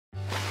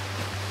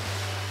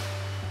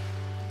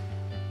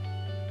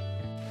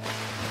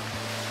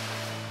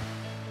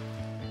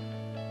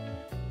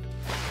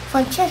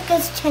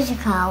Francesca's Treasure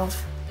Cove.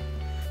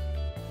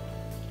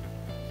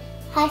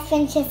 Hi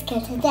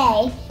Francesca,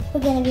 today we're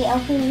going to be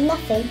opening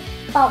nothing,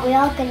 but we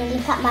are going to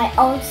look at my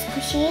old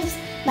squishies,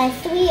 my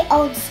 3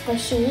 old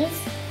squishies.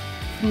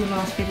 From the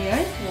last video?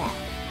 Yeah,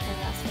 the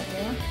last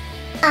video.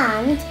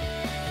 And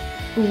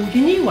all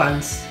your new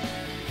ones.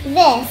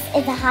 This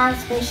is a hand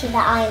squishy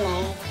that I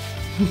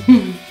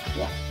made.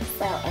 Yeah,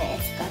 so it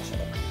is squishy.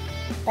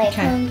 But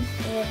okay.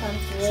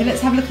 Really so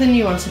let's have a look at the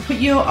new ones. So put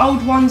your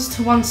old ones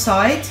to one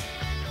side.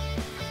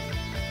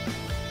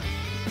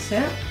 That's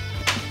it.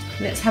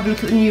 Let's have a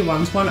look at the new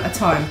ones one at a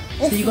time.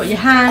 So you've got your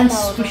hand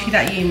squishy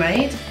that you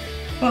made.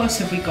 What else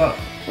have we got?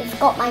 We've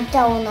got my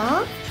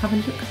donut. Have a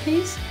look,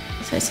 please.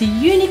 So it's a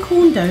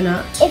unicorn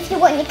donut. If you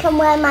want, you can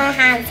wear my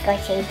hand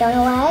squishy. Don't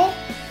worry.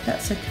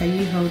 That's okay.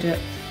 You hold it,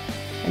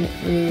 and it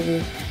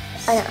really.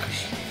 I know.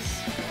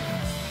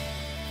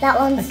 That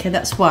one's. Okay,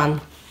 that's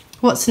one.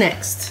 What's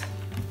next?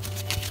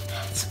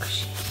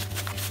 Squishy.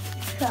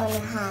 Put it on your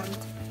hand.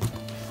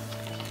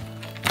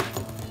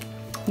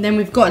 And then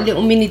we've got a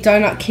little mini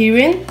donut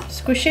Keyring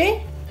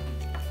squishy.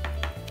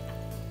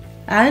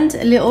 And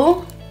a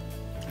little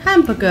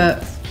hamburger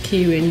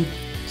Keyring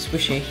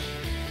squishy.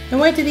 And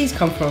where did these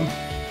come from?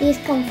 These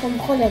come from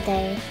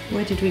holiday.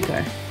 Where did we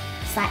go?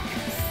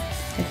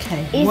 Cyprus.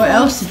 Okay. What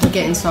else did you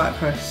get in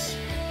Cyprus?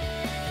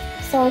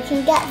 So we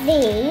can get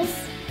these,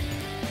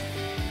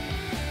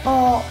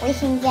 or we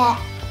can get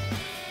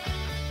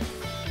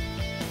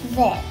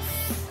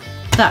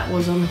this. That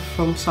was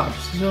from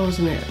Cyprus as well,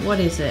 wasn't it? What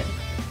is it?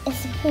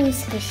 It's a poo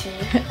squishy.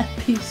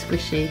 A poo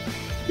squishy.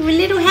 With a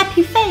little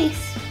happy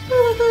face.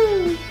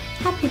 Woohoo!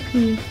 Happy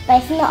poo.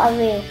 But it's not a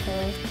real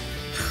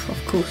poo.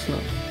 Of course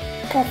not.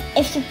 Because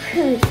if you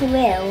poo for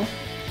real,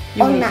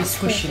 you wouldn't be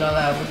squishy like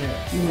that, would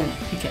it? You wouldn't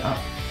pick it up.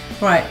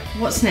 Right,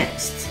 what's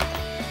next?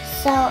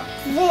 So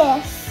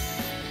this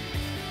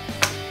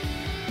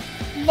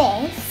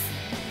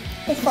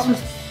is from...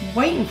 This was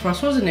waiting for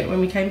us, wasn't it, when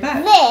we came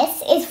back?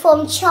 This is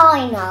from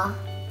China.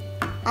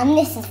 And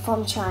this is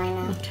from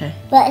China. Okay.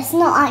 But it's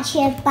not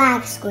actually a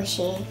bag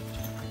squishy.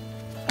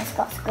 It's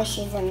got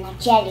squishies in there,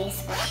 jelly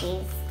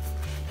squishies.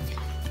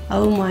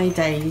 Oh my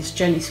days,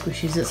 jelly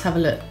squishies. Let's have a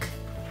look.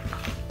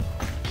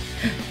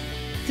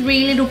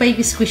 3 little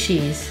baby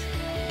squishies.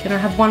 Can I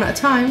have one at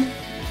a time?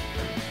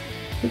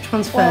 Which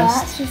one's first? Well,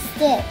 actually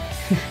stick.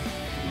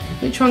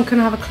 Which one can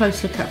I have a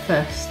close look at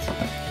first,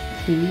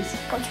 please?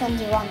 Which one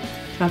do you want?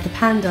 Can I have the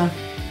panda?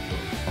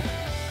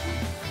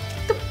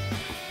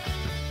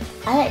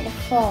 I like the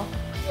 4.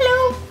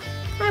 Hello,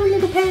 I'm a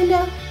little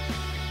panda.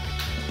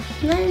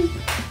 No,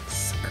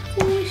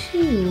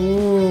 squishy.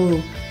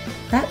 Oh,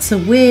 that's a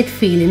weird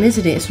feeling,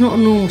 isn't it? It's not a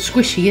normal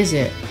squishy, is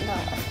it? No,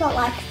 it's not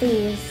like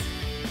these.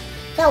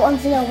 That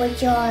one's a little bit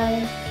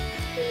dry.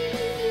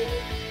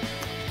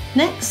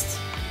 Next.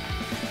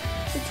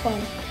 Which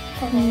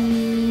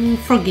one?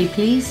 Froggy,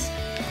 please.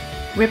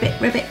 Ribbit,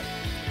 ribbit.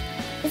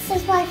 This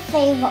is my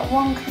favourite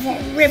one because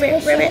it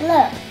Ribbit, ribbit.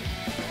 Look,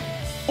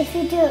 if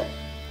you do it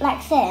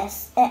like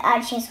this, it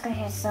actually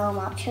squishes so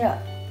much. Look.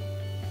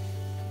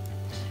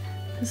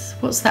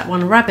 What's that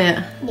one? A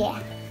rabbit?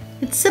 Yeah.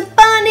 It's a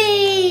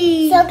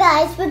bunny! So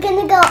guys, we're going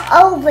to go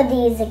over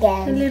these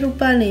again. A little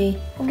bunny.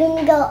 We're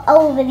going to go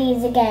over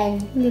these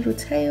again. Little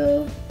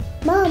tail.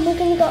 Mom, we're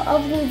going to go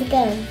over these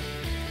again.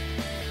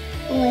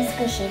 With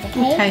squishies,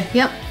 okay? Okay,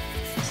 yep.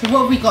 So what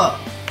have we got?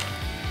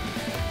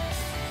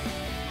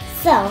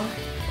 So,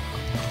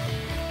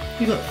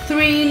 We've got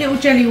 3 little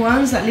jelly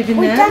ones that live in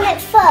we've there. done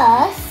it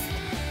first,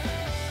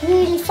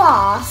 really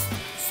fast.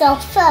 So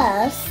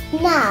first,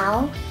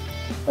 now,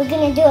 we're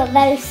going to do it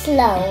very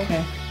slow.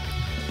 Okay.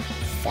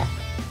 So,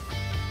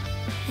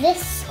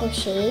 this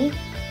squishy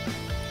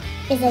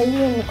is a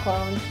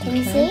unicorn. Can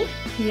you see?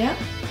 Yeah.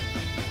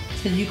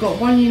 So you got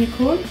 1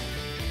 unicorn.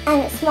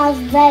 And it smells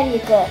very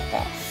good,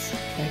 this.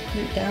 Okay,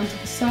 put it down to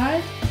the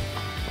side.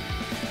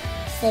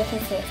 So you can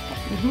see it.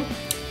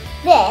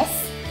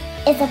 This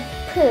is a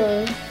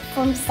poo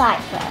from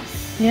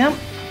Cyprus. Yeah.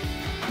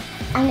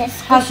 And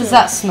it's squishy. How does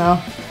that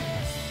smell?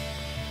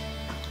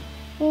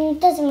 It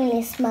doesn't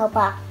really smell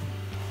bad.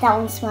 That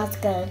one smells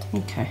good.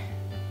 Okay.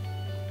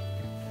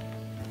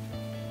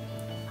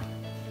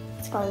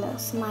 It's got a little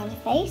smiley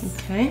face.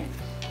 Okay.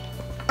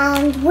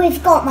 And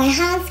we've got my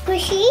hand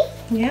squishy.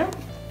 Yeah.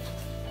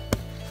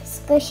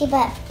 Squishy,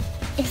 but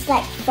it's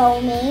like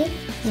foamy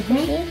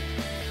squishy.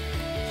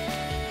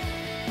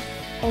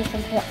 And you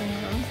can put it on your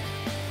hand.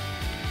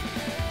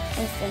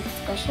 And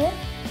squish it.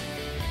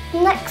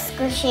 Next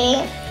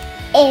squishy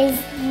is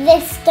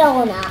this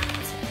donut.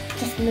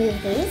 Just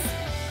move these.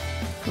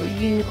 Got a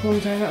unicorn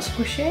donut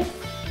squishy.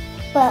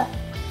 But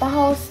the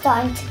hole's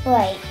starting to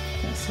break.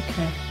 That's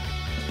okay.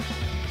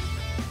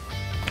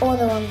 All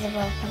the ones are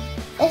broken.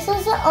 This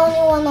is the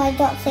only one I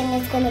don't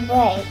think is going to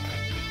break.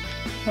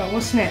 Right,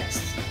 what's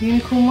next?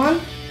 Unicorn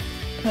one?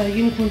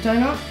 Unicorn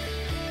donut?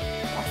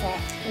 That's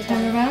it.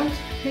 Turn around,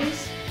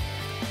 please.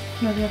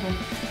 No, the other one.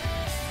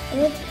 I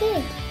already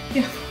did.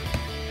 Yeah.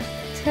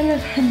 Turn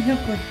around the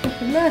other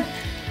one. No.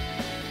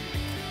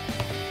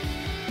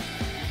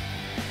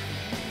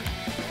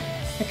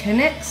 Okay,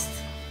 next.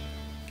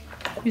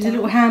 Here's a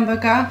little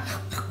hamburger.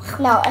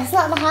 No, it's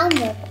not the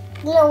hamburger.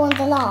 The little ones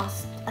are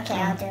last. Okay,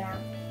 I'll do that.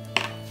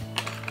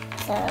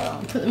 So.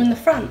 Put them in the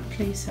front,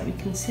 please, so we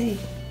can see.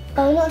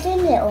 But we're not doing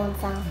the little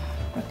ones now.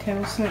 Okay,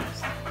 what's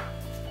next?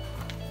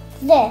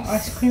 This.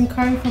 Ice cream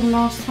cone from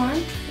last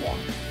time. Yeah.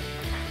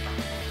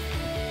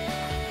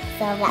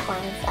 So that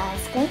one's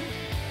ice cream.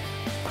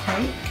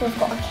 Cake. We've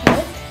got a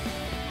cake.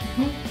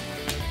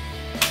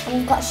 And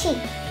we've got a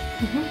sheep.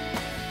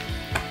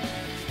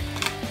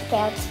 Okay,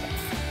 I'll just fix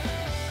it.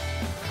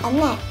 And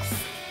next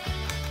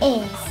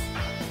is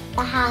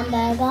the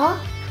hamburger.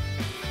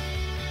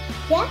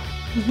 Yeah?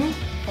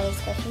 Very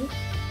squishy.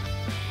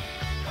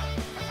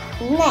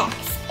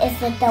 Next is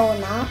the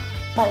donut,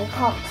 but we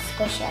can't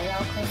squish it a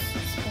lot because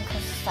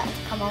it's starting to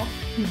come off.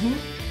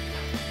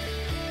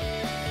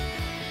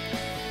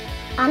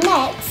 And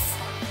next,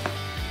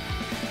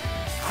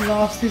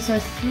 last is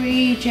those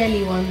 3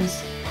 jelly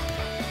ones.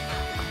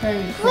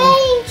 Very cool.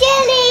 green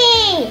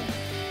jelly!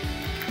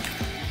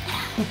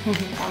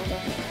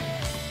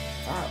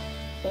 So,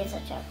 here's a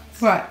joke.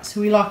 Right, so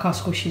we like our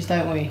squishies,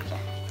 don't we?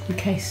 In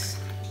case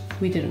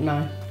we didn't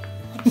know.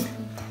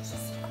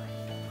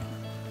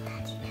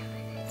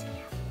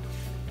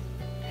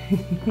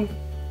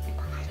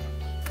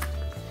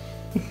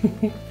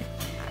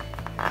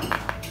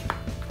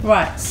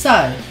 Right,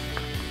 so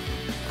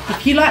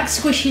if you like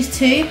squishies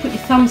too, put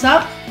your thumbs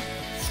up.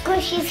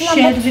 Squishies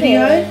Share the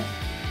video.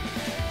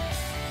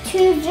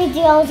 2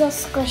 videos of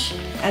squishies.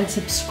 And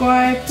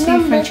subscribe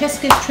to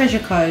Francesca's Treasure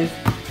Cove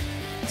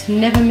to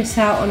never miss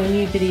out on a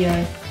new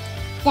video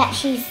that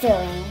she's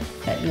doing.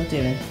 that you're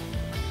doing.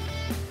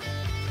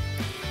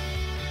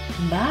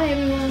 Bye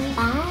everyone.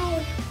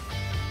 Bye.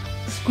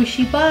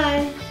 Squishy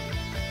bye.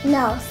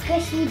 No,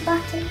 squishy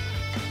button.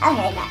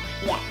 Okay, that,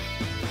 yeah.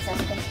 So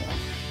squishy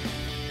button.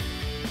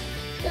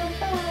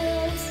 Goodbye,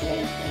 I'm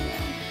sleeping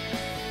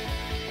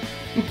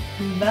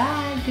now.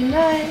 Bye, good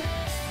night.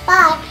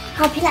 Bye.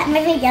 Hope you like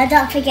my video.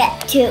 Don't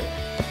forget to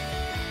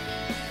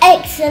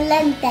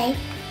excelente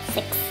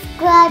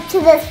subscribe to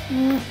this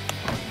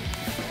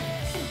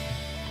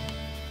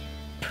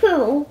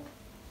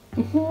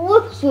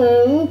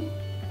watching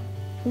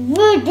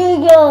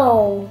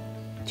video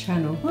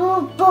Channel.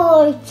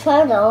 Bye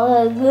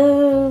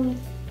channel.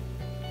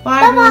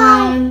 Bye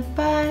everyone.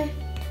 Bye.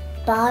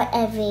 Bye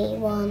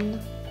everyone.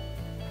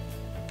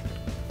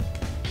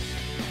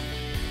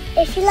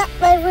 If you like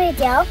my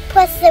video,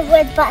 press the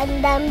red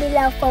button down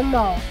below for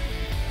more.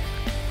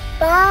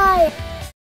 Bye.